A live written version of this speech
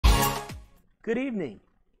Good evening,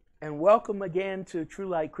 and welcome again to True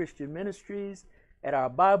Light Christian Ministries. At our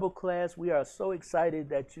Bible class, we are so excited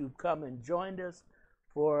that you've come and joined us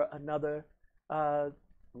for another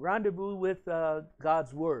rendezvous with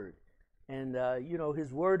God's Word. And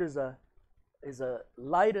His Word is a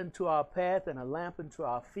light unto our path and a lamp unto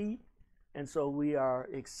our feet. And so we are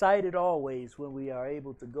excited always when we are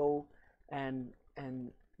able to go and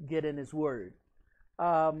get in His Word.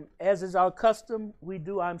 As is our custom, we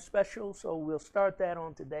do I'm Special, so we'll start that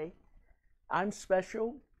on today. I'm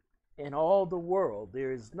special in all the world.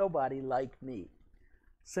 There is nobody like me.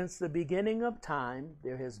 Since the beginning of time,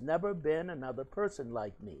 there has never been another person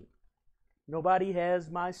like me. Nobody has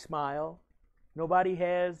my smile. Nobody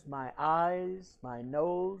has my eyes, my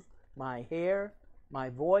nose, my hair, my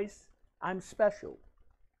voice. I'm special.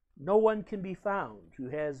 No one can be found who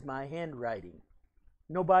has my handwriting.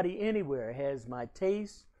 Nobody anywhere has my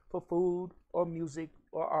taste for food or music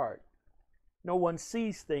or art. No one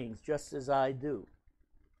sees things just as I do.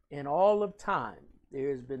 In all of time, there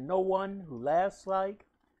has been no one who laughs like,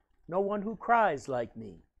 no one who cries like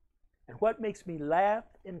me. And what makes me laugh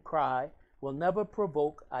and cry will never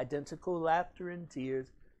provoke identical laughter and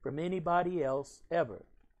tears from anybody else ever.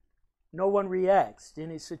 No one reacts to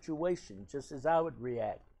any situation just as I would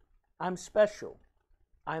react. I'm special.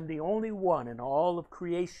 I'm the only one in all of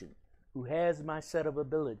creation who has my set of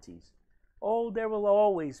abilities. Oh, there will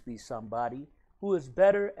always be somebody who is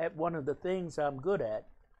better at one of the things I'm good at,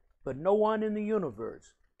 but no one in the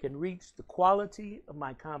universe can reach the quality of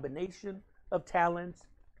my combination of talents,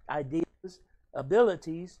 ideas,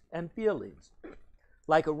 abilities, and feelings.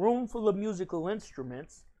 Like a room full of musical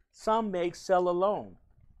instruments, some may excel alone,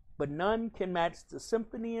 but none can match the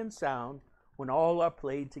symphony and sound when all are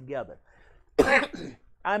played together.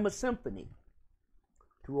 I'm a symphony.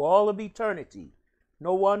 Through all of eternity,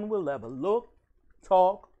 no one will ever look,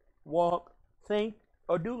 talk, walk, think,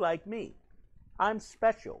 or do like me. I'm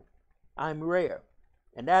special. I'm rare.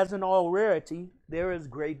 And as in all rarity, there is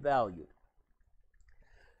great value.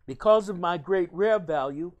 Because of my great rare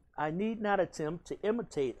value, I need not attempt to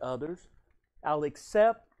imitate others. I'll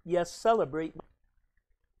accept, yes, celebrate.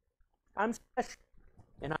 I'm special,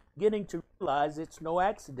 and I'm beginning to realize it's no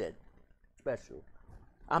accident. Special.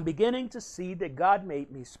 I'm beginning to see that God made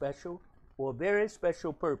me special for a very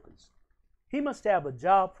special purpose. He must have a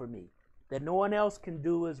job for me that no one else can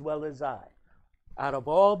do as well as I. Out of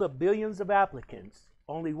all the billions of applicants,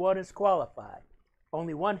 only one is qualified.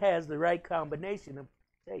 Only one has the right combination of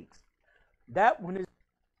takes. That one is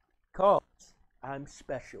because I'm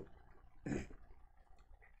special.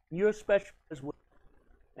 You're special as well,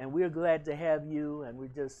 and we're glad to have you, and we're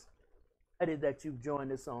just excited that you've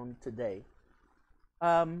joined us on today.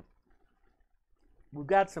 We've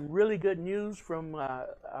got some really good news from our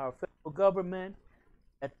federal government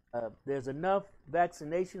that there's enough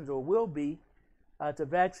vaccinations, or will be, to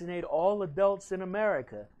vaccinate all adults in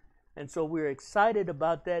America. And so we're excited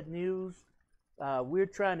about that news. We're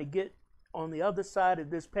trying to get on the other side of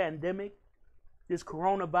this pandemic, this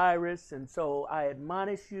coronavirus. And so I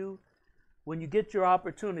admonish you, when you get your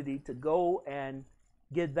opportunity, to go and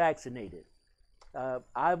get vaccinated.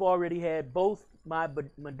 I've already had both my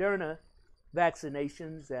Moderna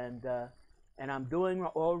vaccinations, and I'm doing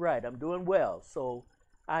all right. I'm doing well. So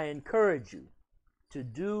I encourage you to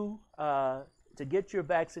get your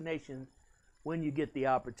vaccination when you get the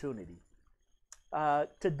opportunity.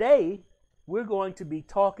 Today, we're going to be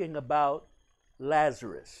talking about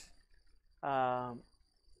Lazarus out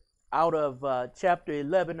of chapter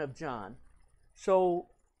 11 of John. So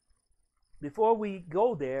before we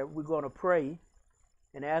go there, we're going to pray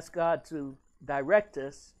and ask God to direct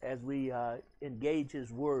us as we engage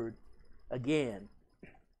His Word again.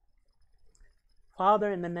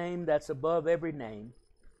 Father, in the name that's above every name,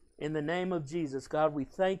 in the name of Jesus, God, we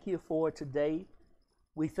thank you for today.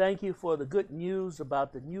 We thank you for the good news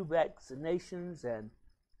about the new vaccinations, and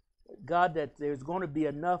God, that there's going to be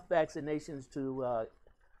enough vaccinations to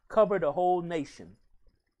cover the whole nation.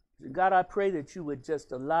 God, I pray that you would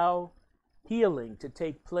just allow healing to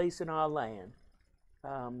take place in our land.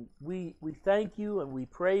 We thank you and we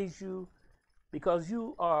praise you because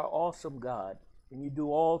you are awesome, God, and you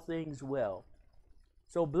do all things well.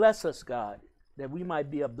 So bless us, God, that we might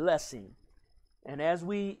be a blessing. And as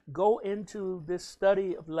we go into this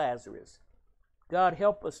study of Lazarus, God,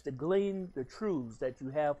 help us to glean the truths that you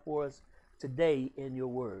have for us today in your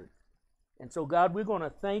word. And so, God, we're going to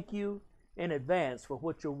thank you in advance for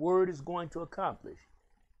what your word is going to accomplish,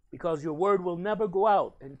 because your word will never go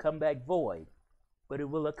out and come back void, but it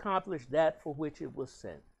will accomplish that for which it was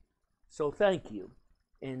sent. So thank you.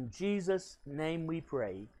 In Jesus' name we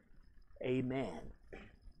pray. Amen.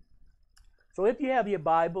 So if you have your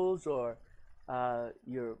Bibles or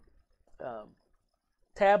your um,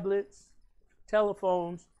 tablets,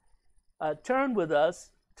 telephones, turn with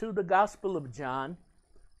us to the Gospel of John,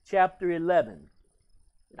 chapter 11.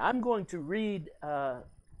 I'm going to read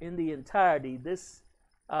in the entirety this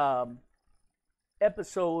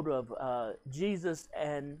episode of Jesus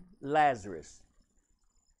and Lazarus.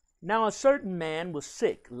 Now a certain man was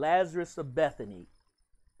sick, Lazarus of Bethany,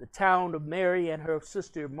 the town of Mary and her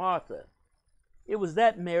sister Martha. It was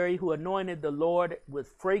that Mary who anointed the Lord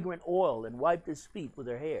with fragrant oil and wiped his feet with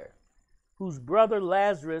her hair, whose brother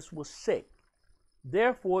Lazarus was sick.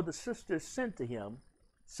 Therefore the sisters sent to him,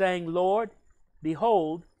 saying, Lord,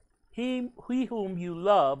 behold, he whom you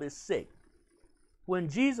love is sick. When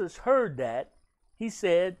Jesus heard that, he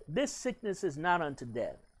said, This sickness is not unto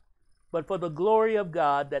death, but for the glory of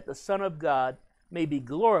God, that the Son of God may be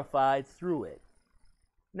glorified through it.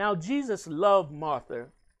 Now Jesus loved Martha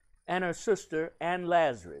and her sister and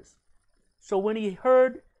Lazarus. So when he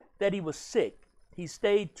heard that he was sick, he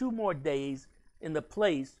stayed 2 more days in the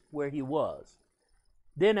place where he was.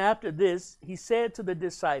 Then after this, he said to the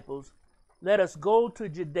disciples, Let us go to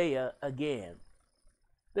Judea again.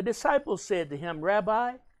 The disciples said to him,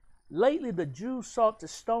 Rabbi, lately the Jews sought to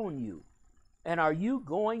stone you, and are you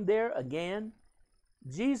going there again?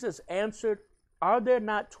 Jesus answered, Are there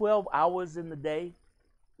not 12 hours in the day?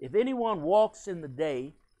 If anyone walks in the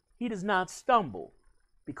day, he does not stumble,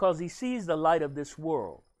 because he sees the light of this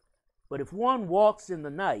world. But if one walks in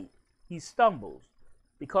the night, he stumbles,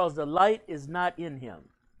 because the light is not in him.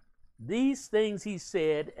 These things he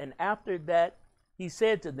said, and after that he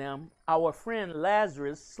said to them, Our friend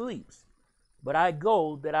Lazarus sleeps, but I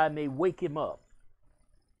go that I may wake him up.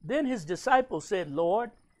 Then his disciples said,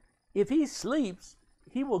 Lord, if he sleeps,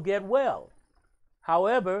 he will get well.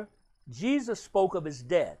 However, Jesus spoke of his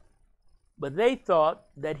death, but they thought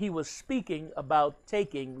that he was speaking about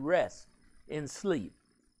taking rest in sleep.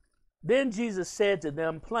 Then Jesus said to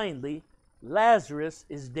them plainly, Lazarus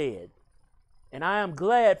is dead, and I am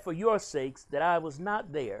glad for your sakes that I was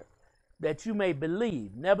not there, that you may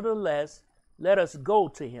believe. Nevertheless, let us go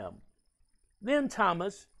to him. Then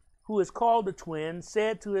Thomas, who is called the twin,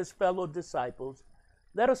 said to his fellow disciples,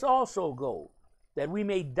 Let us also go, that we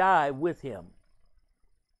may die with him.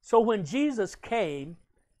 So when Jesus came,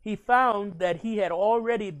 he found that he had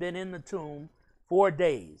already been in the tomb 4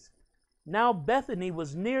 days. Now Bethany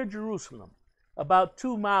was near Jerusalem, about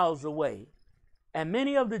 2 miles away, and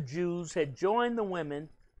many of the Jews had joined the women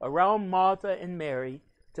around Martha and Mary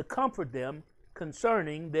to comfort them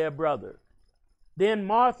concerning their brother. Then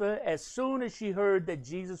Martha, as soon as she heard that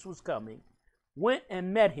Jesus was coming, went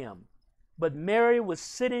and met him, but Mary was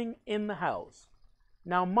sitting in the house.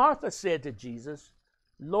 Now Martha said to Jesus,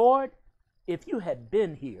 Lord, if you had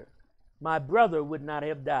been here, my brother would not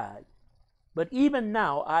have died. But even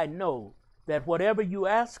now I know that whatever you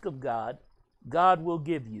ask of God, God will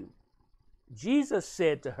give you. Jesus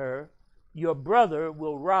said to her, Your brother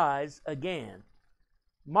will rise again.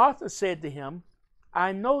 Martha said to him,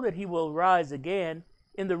 I know that he will rise again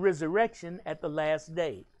in the resurrection at the last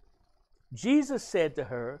day. Jesus said to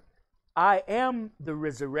her, I am the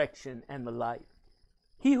resurrection and the life.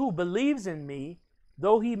 He who believes in me,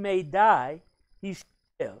 though he may die, he shall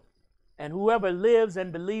live. And whoever lives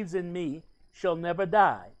and believes in me shall never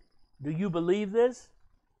die. Do you believe this?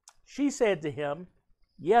 She said to him,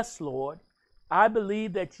 Yes, Lord. I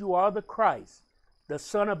believe that you are the Christ, the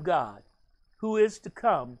Son of God, who is to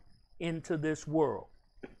come into this world.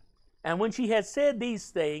 And when she had said these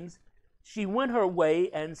things, she went her way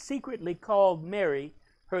and secretly called Mary,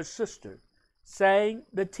 her sister, saying,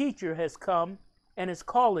 The teacher has come and is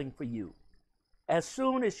calling for you. As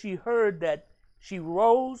soon as she heard that, she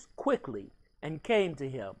rose quickly and came to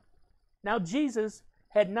him. Now Jesus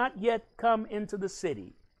had not yet come into the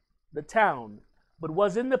city, the town, but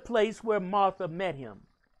was in the place where Martha met him.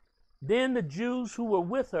 Then the Jews who were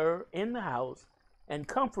with her in the house and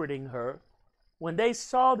comforting her, when they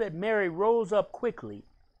saw that Mary rose up quickly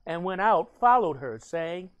and went out, followed her,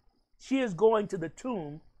 saying, She is going to the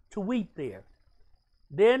tomb to weep there.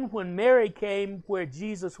 Then when Mary came where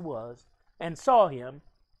Jesus was and saw him,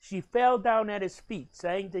 she fell down at his feet,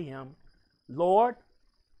 saying to him, Lord,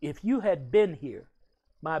 if you had been here,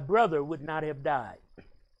 my brother would not have died.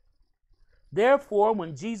 Therefore,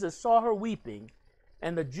 when Jesus saw her weeping,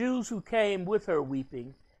 and the Jews who came with her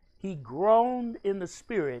weeping, he groaned in the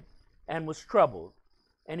spirit and was troubled.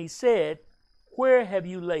 And he said, Where have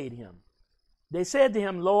you laid him? They said to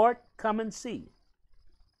him, Lord, come and see.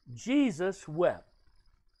 Jesus wept.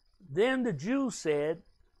 Then the Jews said,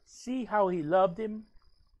 See how he loved him?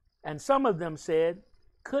 And some of them said,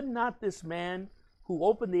 Could not this man who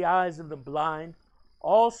opened the eyes of the blind,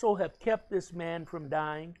 also have kept this man from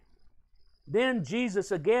dying. Then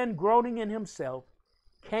Jesus, again groaning in himself,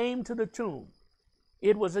 came to the tomb.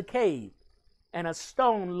 It was a cave, and a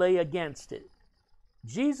stone lay against it.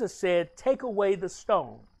 Jesus said, "Take away the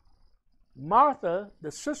stone." Martha,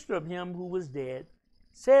 the sister of him who was dead,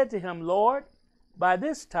 said to him, "Lord, by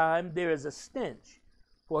this time there is a stench,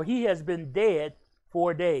 for he has been dead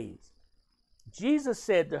 4 days." Jesus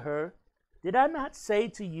said to her, "Did I not say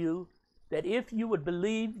to you that if you would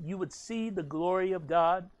believe, you would see the glory of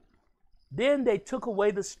God?" Then they took away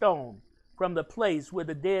the stone from the place where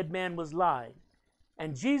the dead man was lying.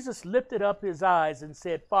 And Jesus lifted up his eyes and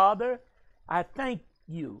said, "Father, I thank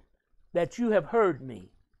you that you have heard me,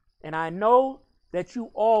 and I know that you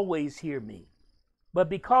always hear me. But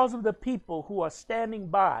because of the people who are standing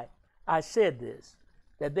by, I said this,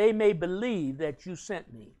 that they may believe that you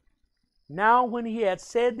sent me." Now when he had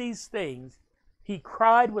said these things, he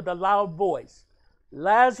cried with a loud voice,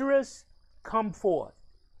 "Lazarus, come forth."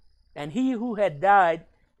 And he who had died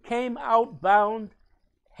came out bound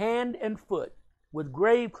hand and foot with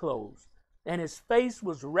grave clothes, and his face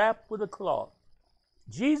was wrapped with a cloth.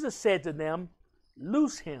 Jesus said to them,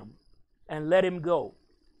 "Loose him and let him go."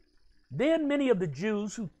 Then many of the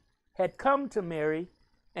Jews who had come to Mary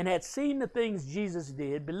and had seen the things Jesus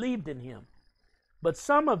did believed in him. But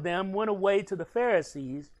some of them went away to the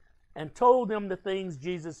Pharisees and told them the things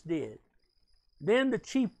Jesus did. Then the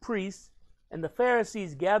chief priests and the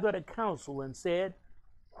Pharisees gathered a council and said,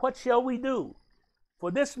 "What shall we do?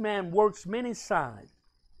 For this man works many signs.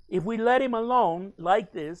 If we let him alone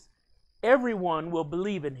like this, everyone will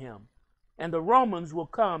believe in him, and the Romans will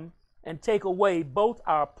come and take away both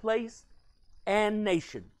our place and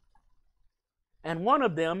nation." And one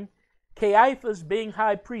of them, Caiaphas, being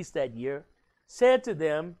high priest that year, said to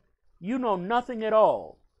them, "You know nothing at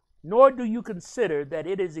all, nor do you consider that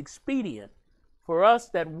it is expedient for us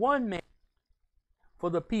that one man for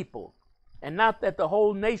the people, and not that the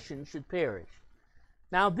whole nation should perish."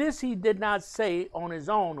 Now this he did not say on his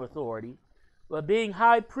own authority, but being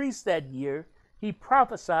high priest that year, he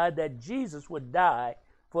prophesied that Jesus would die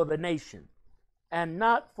for the nation, and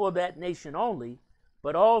not for that nation only,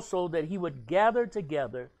 but also that he would gather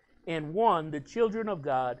together in one the children of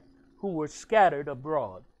God who were scattered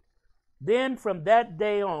abroad. Then from that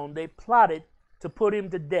day on they plotted to put him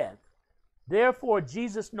to death. Therefore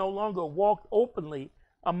Jesus no longer walked openly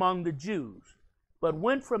among the Jews, but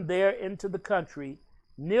went from there into the country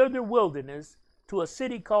near the wilderness to a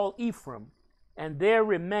city called Ephraim, and there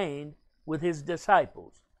remained with his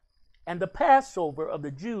disciples. And the Passover of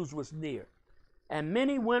the Jews was near, and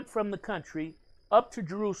many went from the country up to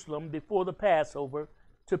Jerusalem before the Passover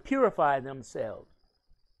to purify themselves.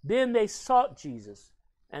 Then they sought Jesus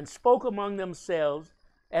and spoke among themselves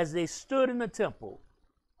as they stood in the temple,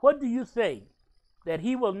 "What do you think, that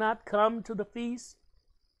he will not come to the feast?"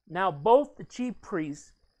 Now both the chief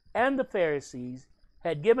priests and the Pharisees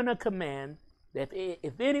had given a command that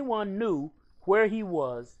if anyone knew where he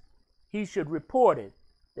was, he should report it,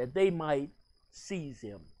 that they might seize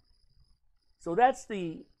him. So that's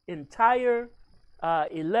the entire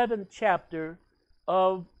 11th chapter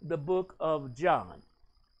of the book of John.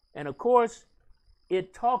 And of course,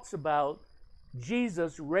 it talks about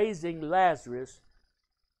Jesus raising Lazarus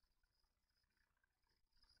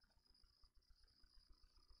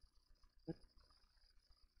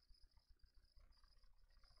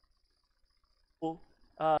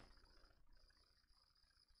uh,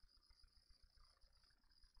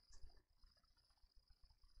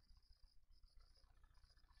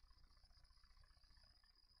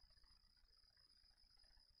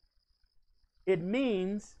 it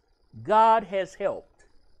means God has helped.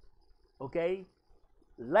 Okay?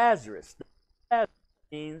 Lazarus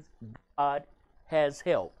means God has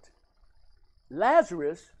helped.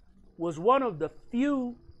 Lazarus was one of the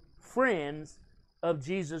few friends of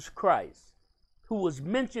Jesus Christ who was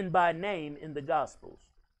mentioned by name in the Gospels.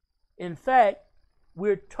 In fact,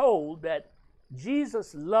 we're told that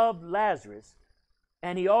Jesus loved Lazarus,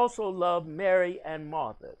 and he also loved Mary and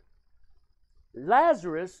Martha.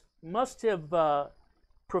 Lazarus must have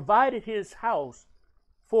provided his house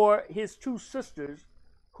for his two sisters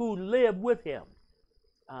who lived with him.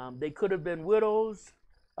 They could have been widows,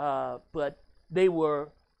 but they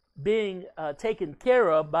were being taken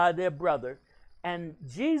care of by their brother. And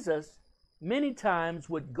Jesus many times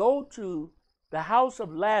would go to the house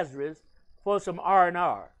of Lazarus for some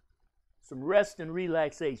R&R, some rest and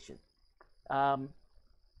relaxation. The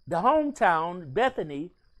hometown,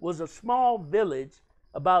 Bethany, was a small village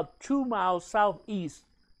about 2 miles southeast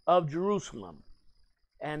of Jerusalem.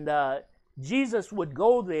 And Jesus would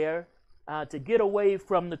go there to get away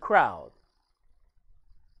from the crowd.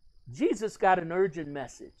 Jesus got an urgent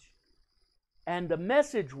message. And the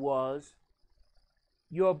message was,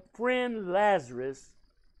 your friend Lazarus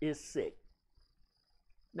is sick.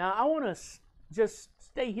 Now, I want to just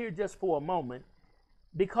stay here just for a moment,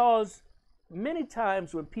 because many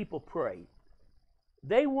times when people pray,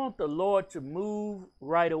 they want the Lord to move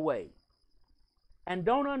right away and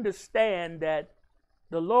don't understand that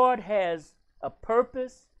the Lord has a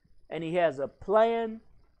purpose and He has a plan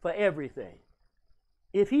for everything.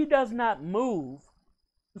 If He does not move,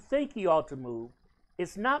 you think He ought to move,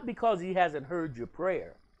 it's not because He hasn't heard your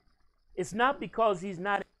prayer. It's not because He's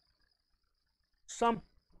not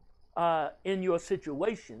in your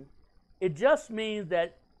situation. It just means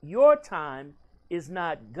that your time is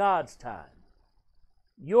not God's time.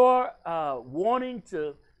 Your wanting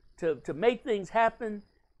to make things happen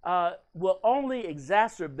will only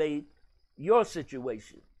exacerbate your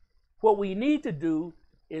situation. What we need to do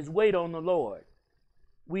is wait on the Lord.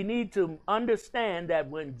 We need to understand that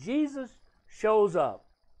when Jesus shows up,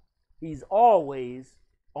 He's always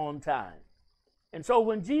on time. And so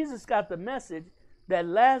when Jesus got the message that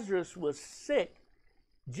Lazarus was sick,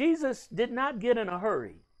 Jesus did not get in a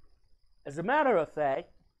hurry. As a matter of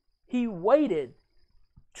fact, He waited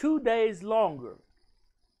 2 days longer.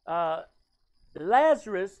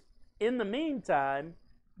 Lazarus, in the meantime,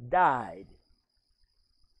 died.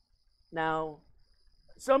 Now,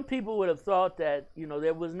 some people would have thought that,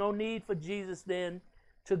 there was no need for Jesus then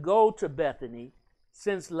to go to Bethany,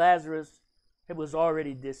 since Lazarus was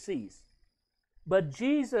already deceased. But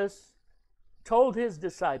Jesus told His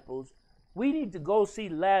disciples, we need to go see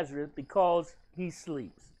Lazarus because he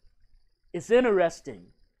sleeps. It's interesting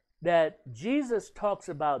that Jesus talks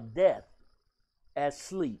about death as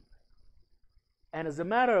sleep. And as a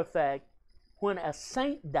matter of fact, when a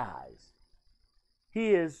saint dies,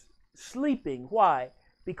 he is sleeping. Why?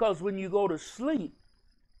 Because when you go to sleep,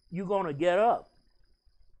 you're going to get up.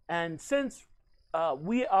 And since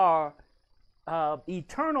we are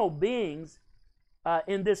eternal beings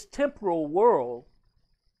in this temporal world,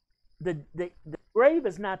 the grave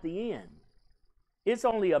is not the end. It's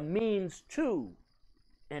only a means to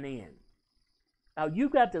an end. Now,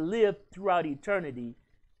 you've got to live throughout eternity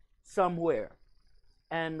somewhere.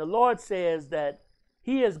 And the Lord says that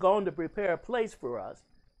He is going to prepare a place for us,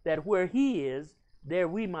 that where He is, there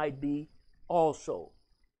we might be also.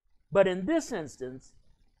 But in this instance,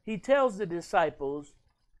 He tells the disciples,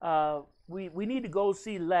 we need to go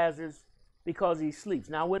see Lazarus because he sleeps.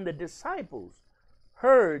 Now, when the disciples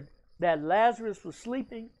heard that Lazarus was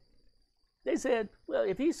sleeping, they said, well,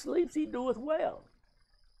 if he sleeps, he doeth well.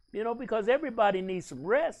 Because everybody needs some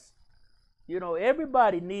rest.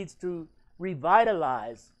 Everybody needs to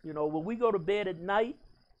revitalize. When we go to bed at night,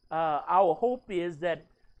 our hope is that,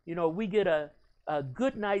 we get a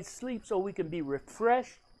good night's sleep so we can be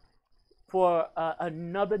refreshed for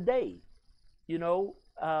another day.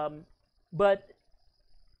 But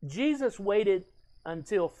Jesus waited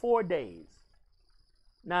until 4 days.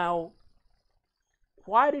 Now,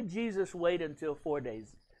 why did Jesus wait until 4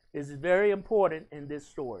 days? This is very important in this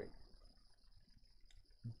story.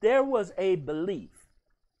 There was a belief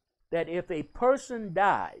that if a person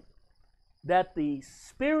died, that the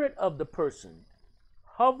spirit of the person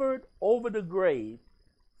hovered over the grave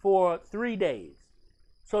for 3 days,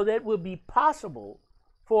 so that it would be possible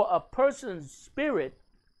for a person's spirit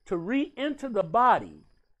to re-enter the body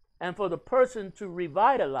and for the person to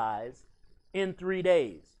revitalize in 3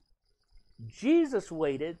 days. Jesus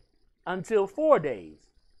waited until 4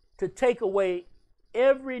 days to take away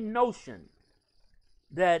every notion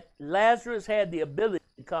that Lazarus had the ability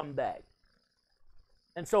to come back.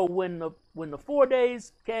 And so when the 4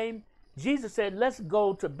 days came, Jesus said, let's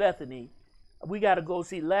go to Bethany. We got to go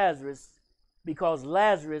see Lazarus because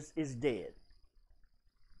Lazarus is dead.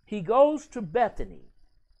 He goes to Bethany,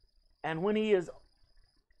 and when he is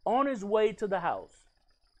on his way to the house,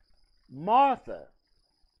 Martha,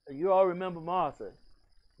 you all remember Martha.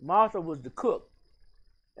 Martha was the cook.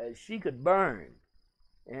 She could burn.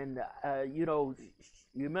 And, you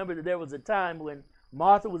remember that there was a time when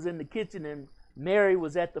Martha was in the kitchen and Mary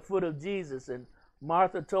was at the foot of Jesus, and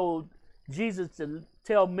Martha told Jesus to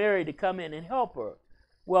tell Mary to come in and help her.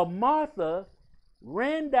 Well, Martha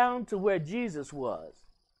ran down to where Jesus was,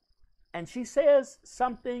 and she says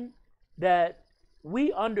something that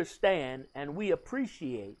we understand and we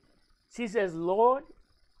appreciate. She says, Lord,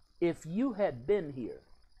 if you had been here,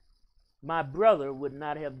 my brother would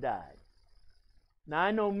not have died. Now,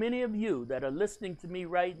 I know many of you that are listening to me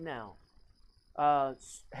right now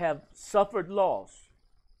have suffered loss.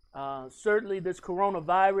 Certainly this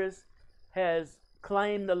coronavirus has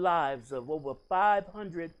claimed the lives of over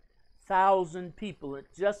 500,000 people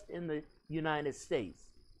just in the United States.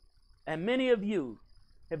 And many of you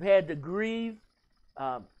have had to grieve,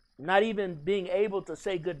 not even being able to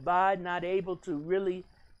say goodbye, not able to really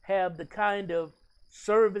have the kind of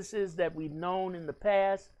services that we've known in the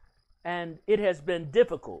past, and it has been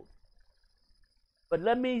difficult. But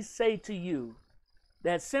let me say to you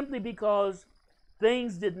that simply because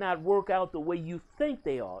things did not work out the way you think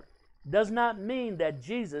they ought does not mean that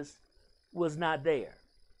Jesus was not there.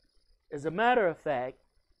 As a matter of fact,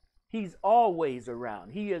 he's always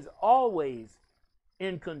around. He is always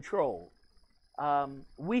in control.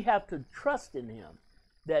 We have to trust in him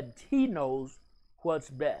that he knows what's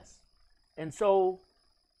best. And so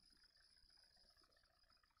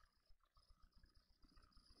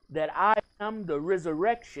that I am the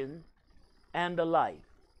resurrection and the life.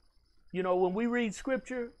 You know, when we read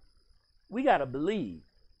scripture, we got to believe.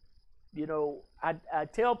 You know, I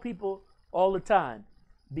tell people all the time,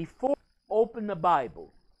 before you open the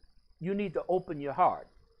Bible, you need to open your heart.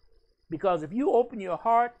 Because if you open your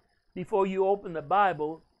heart before you open the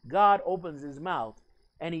Bible, God opens his mouth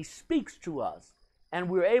and he speaks to us. And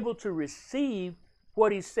we're able to receive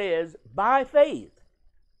what he says by faith.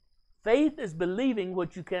 Faith is believing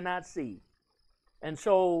what you cannot see. And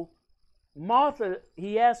so Martha,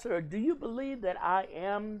 he asked her, do you believe that I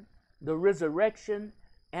am the resurrection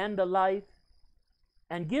and the life?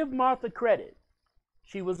 And give Martha credit.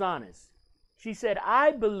 She was honest. She said,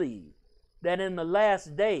 I believe that in the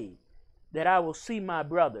last day that I will see my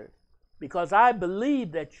brother, because I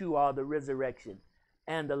believe that you are the resurrection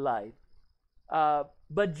and the life.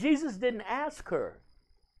 But Jesus didn't ask her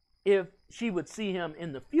if she would see him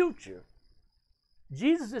in the future.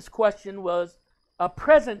 Jesus' question was a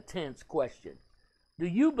present tense question. Do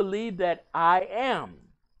you believe that I am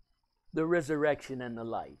the resurrection and the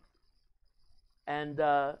life? And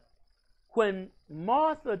when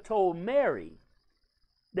Martha told Mary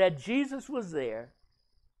that Jesus was there,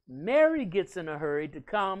 Mary gets in a hurry to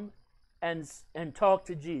come and talk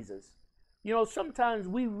to Jesus. You know, sometimes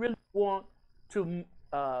we really want to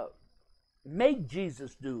make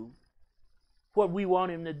Jesus do what we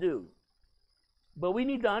want him to do. But we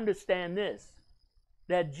need to understand this,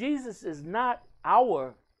 that Jesus is not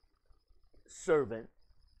our servant.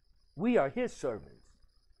 We are his servants.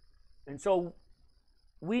 And so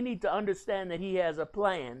we need to understand that he has a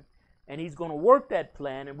plan, and he's going to work that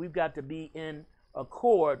plan, and we've got to be in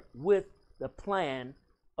accord with the plan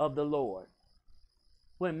of the Lord.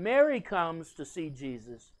 When Mary comes to see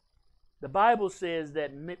Jesus, the Bible says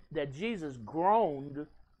that Jesus groaned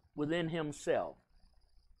within himself.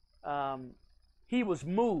 He was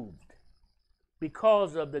moved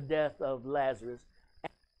because of the death of Lazarus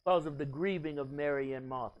and because of the grieving of Mary and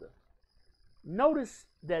Martha. Notice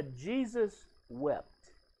that Jesus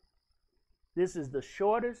wept. This is the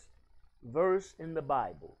shortest verse in the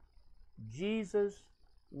Bible. Jesus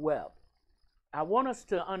wept. I want us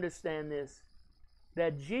to understand this,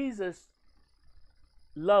 that Jesus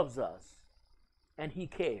loves us and he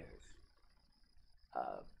cares.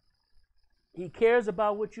 He cares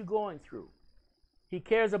about what you're going through. He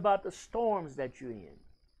cares about the storms that you're in.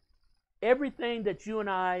 Everything that you and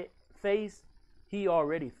I face, he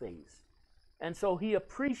already faced. And so he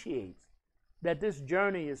appreciates that this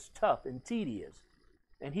journey is tough and tedious,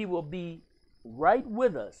 and he will be right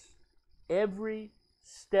with us every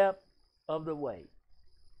step of the way.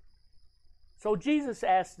 So Jesus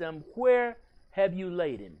asked them, where have you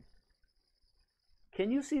laid him?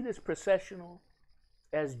 Can you see this processional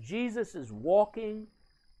as Jesus is walking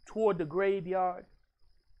toward the graveyard?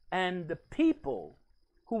 And the people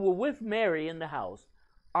who were with Mary in the house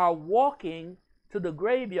are walking to the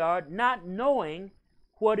graveyard not knowing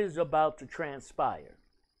what is about to transpire.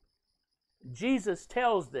 Jesus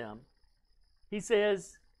tells them, he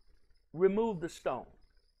says, remove the stone.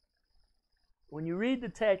 When you read the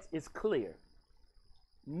text, it's clear.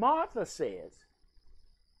 Martha says,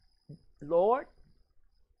 Lord,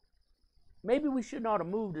 maybe we should not have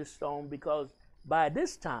moved this stone because by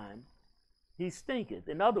this time he stinketh.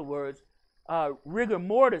 In other words, rigor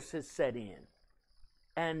mortis has set in.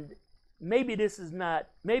 And maybe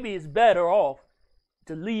it's better off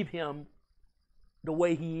to leave him the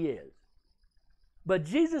way he is. But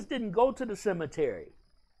Jesus didn't go to the cemetery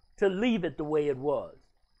to leave it the way it was.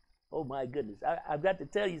 Oh my goodness. I've got to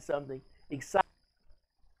tell you something exciting.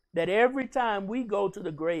 That every time we go to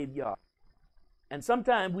the graveyard, and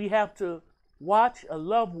sometimes we have to watch a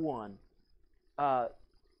loved one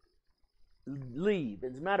leave.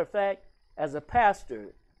 As a matter of fact, as a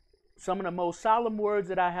pastor, some of the most solemn words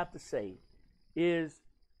that I have to say is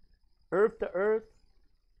earth to earth,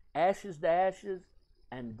 ashes to ashes,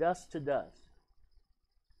 and dust to dust.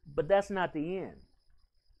 But that's not the end,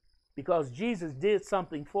 because Jesus did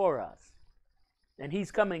something for us, and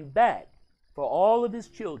he's coming back for all of his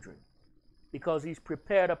children because he's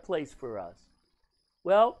prepared a place for us.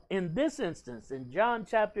 Well, in this instance, in John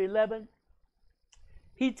chapter 11,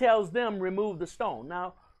 he tells them, remove the stone.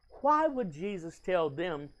 Now, why would Jesus tell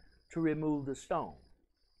them to remove the stone?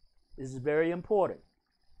 This is very important.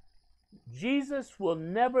 Jesus will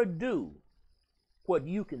never do what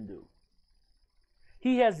you can do.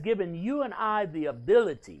 He has given you and I the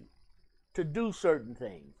ability to do certain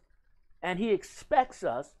things, and he expects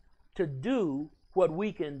us to do what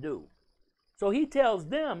we can do. So he tells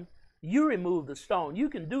them, you remove the stone. You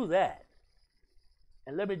can do that.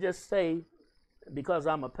 And let me just say, because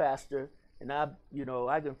I'm a pastor and I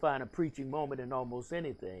can find a preaching moment in almost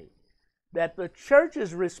anything, that the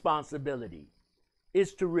church's responsibility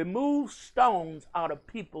is to remove stones out of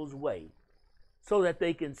people's way so that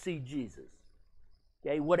they can see Jesus.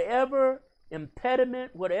 Okay, whatever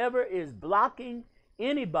impediment, whatever is blocking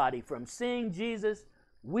anybody from seeing Jesus,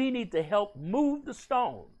 we need to help move the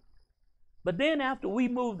stone. But then after we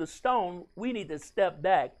move the stone, we need to step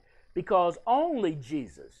back, because only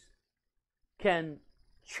Jesus can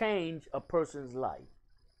change a person's life.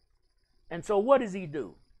 And so what does he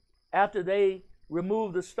do? After they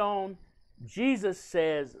remove the stone, Jesus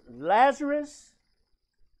says, Lazarus,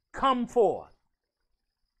 come forth.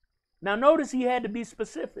 Now notice he had to be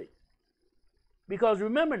specific, because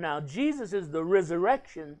remember now, Jesus is the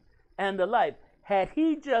resurrection and the life. Had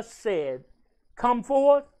he just said, come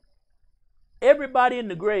forth, everybody in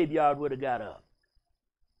the graveyard would have got up.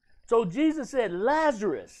 So Jesus said,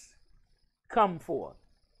 Lazarus, come forth.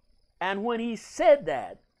 And when he said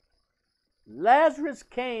that, Lazarus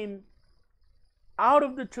came out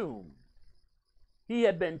of the tomb. He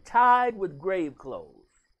had been tied with grave clothes.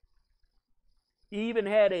 He even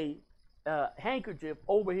had a handkerchief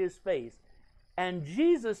over his face. And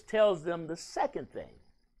Jesus tells them the second thing.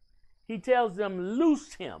 He tells them,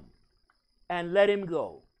 loose him and let him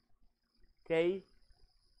go. Okay?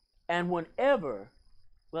 And whenever,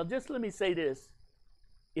 well, just let me say this.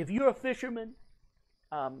 If you're a fisherman,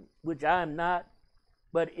 which I am not,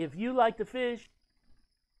 but if you like to fish,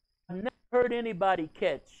 I've never heard anybody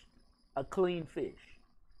catch a clean fish.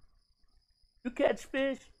 You catch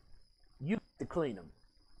fish, you got to clean them.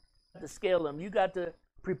 You got to scale them. You got to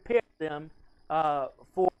prepare them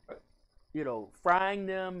for, frying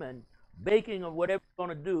them and baking or whatever you're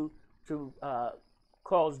going to do to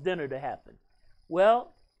cause dinner to happen.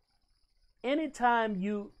 Well,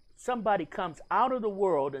 anytime somebody comes out of the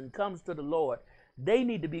world and comes to the Lord, they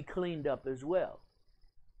need to be cleaned up as well.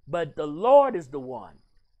 But the Lord is the one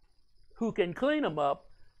who can clean them up,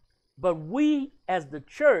 but we as the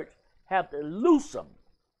church have to loose them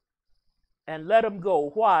and let them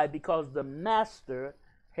go. Why? Because the master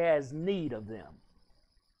has need of them.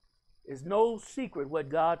 It's no secret what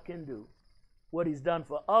God can do. What he's done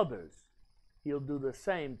for others, he'll do the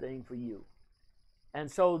same thing for you. And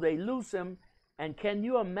so they loose him, and can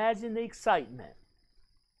you imagine the excitement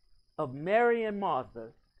of Mary and Martha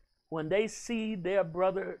when they see their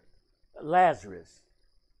brother Lazarus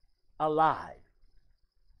alive?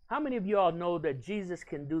 How many of you all know that Jesus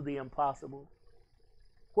can do the impossible?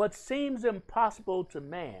 What seems impossible to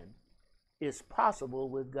man is possible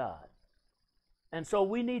with God. And so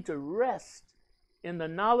we need to rest in the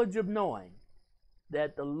knowledge of knowing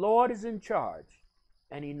that the Lord is in charge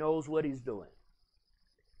and he knows what he's doing.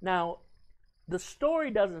 Now, the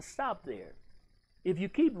story doesn't stop there. If you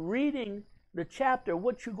keep reading the chapter,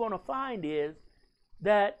 what you're going to find is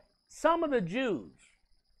that some of the Jews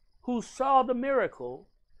who saw the miracle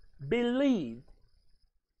believed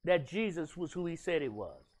that Jesus was who he said he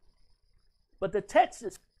was. But the text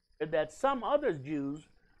is that some other Jews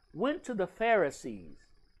went to the Pharisees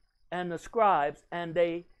and the scribes and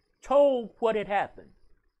they told what had happened.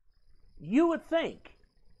 You would think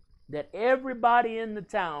that everybody in the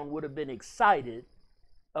town would have been excited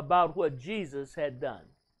about what Jesus had done.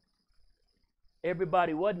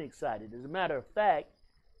 Everybody wasn't excited. As a matter of fact,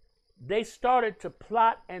 they started to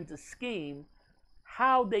plot and to scheme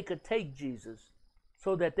how they could take Jesus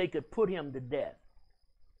so that they could put him to death.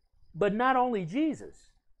 But not only Jesus.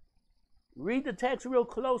 Read the text real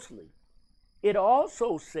closely. It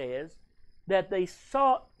also says that they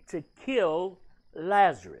sought to kill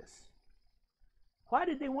Lazarus. Why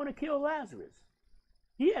did they want to kill Lazarus?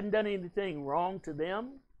 He hadn't done anything wrong to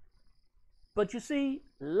them. But you see,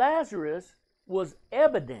 Lazarus was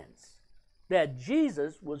evidence that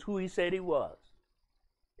Jesus was who he said he was.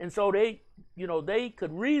 And so they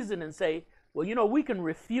could reason and say, well, we can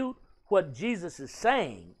refute what Jesus is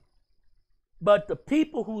saying, But the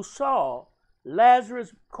people who saw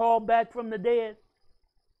Lazarus called back from the dead,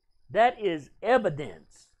 that is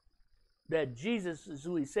evidence that Jesus is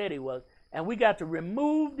who he said he was. And we got to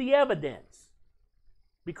remove the evidence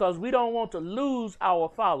because we don't want to lose our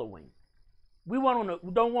following. We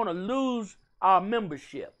don't want to lose our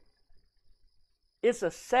membership. It's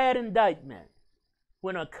a sad indictment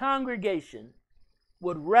when a congregation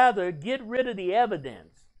would rather get rid of the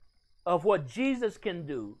evidence of what Jesus can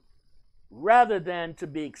do rather than to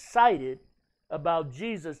be excited about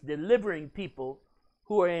Jesus delivering people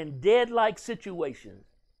who are in dead-like situations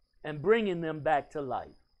and bringing them back to life.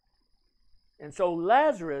 And so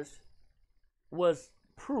Lazarus was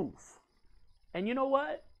proof. And you know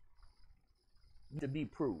what? To be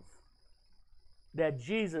proof that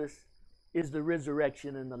Jesus is the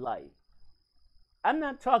resurrection and the life. I'm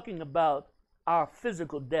not talking about our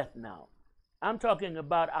physical death now. I'm talking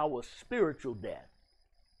about our spiritual death.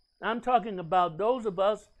 I'm talking about those of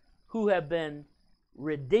us who have been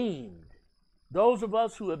redeemed, those of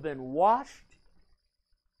us who have been washed,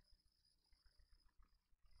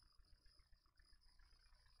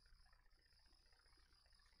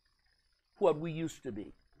 what we used to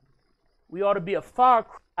be. We ought to be a far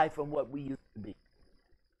cry from what we used to be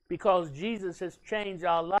because Jesus has changed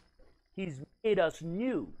our life. He's made us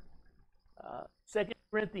new. 2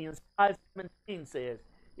 Corinthians 5:17 says,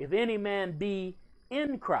 if any man be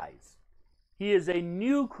in Christ, he is a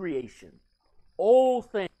new creation. Old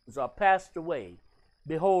things are passed away.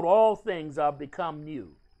 Behold, all things are become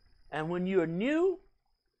new. And when you're new,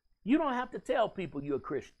 you don't have to tell people you're a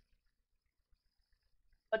Christian.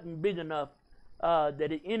 It's big enough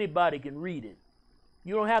that anybody can read it.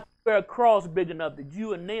 You don't have to wear a cross big enough that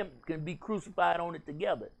you and them can be crucified on it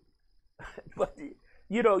together. But,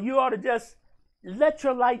 you know, you ought to just let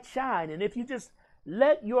your light shine. And if you just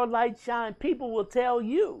let your light shine, people will tell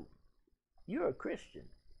you you're a Christian.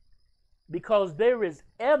 Because there is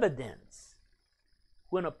evidence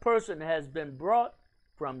when a person has been brought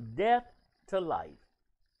from death to life.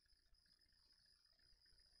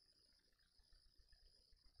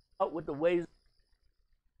 Out with the ways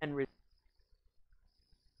and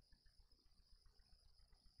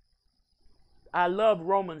I love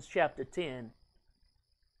Romans chapter 10.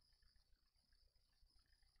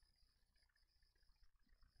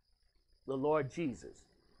 The Lord Jesus,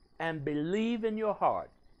 and believe in your heart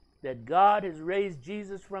that God has raised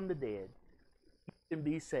Jesus from the dead, you can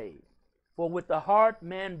be saved. For with the heart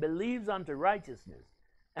man believes unto righteousness,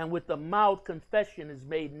 and with the mouth confession is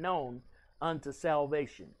made known unto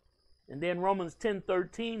salvation. And then Romans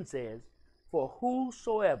 10:13 says, for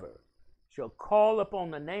whosoever shall call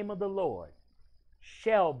upon the name of the Lord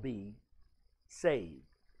shall be saved.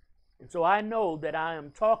 And so I know that I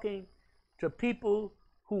am talking to people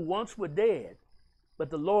who once were dead, but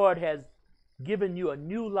the Lord has given you a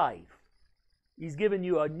new life. He's given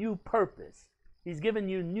you a new purpose. He's given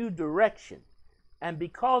you new direction. And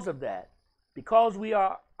because of that, because we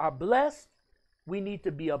are blessed, we need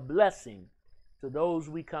to be a blessing to those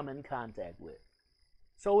we come in contact with.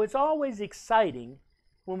 So it's always exciting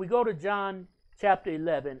when we go to John chapter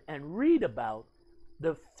 11 and read about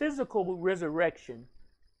the physical resurrection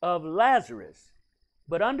of Lazarus.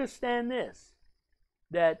 But understand this,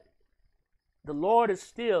 that the Lord is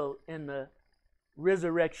still in the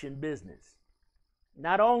resurrection business,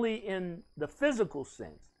 not only in the physical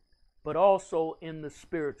sense, but also in the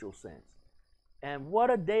spiritual sense. And what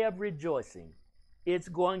a day of rejoicing it's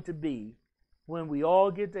going to be when we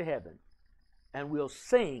all get to heaven and we'll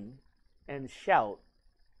sing and shout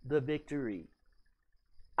the victory.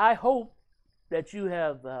 I hope that you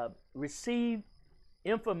have received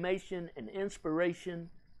information and inspiration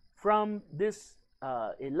from this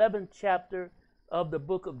 11th chapter of the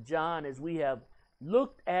book of John as we have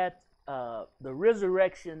looked at the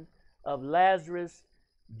resurrection of Lazarus.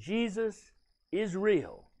 Jesus is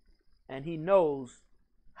real, and he knows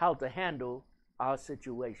how to handle our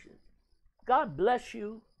situation. God bless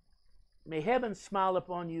you. May heaven smile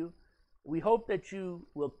upon you. We hope that you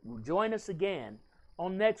will join us again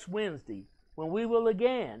on next Wednesday when we will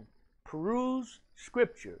again peruse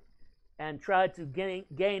Scripture and try to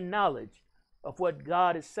gain knowledge of what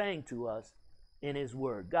God is saying to us in His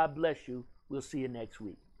Word. God bless you. We'll see you next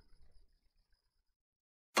week.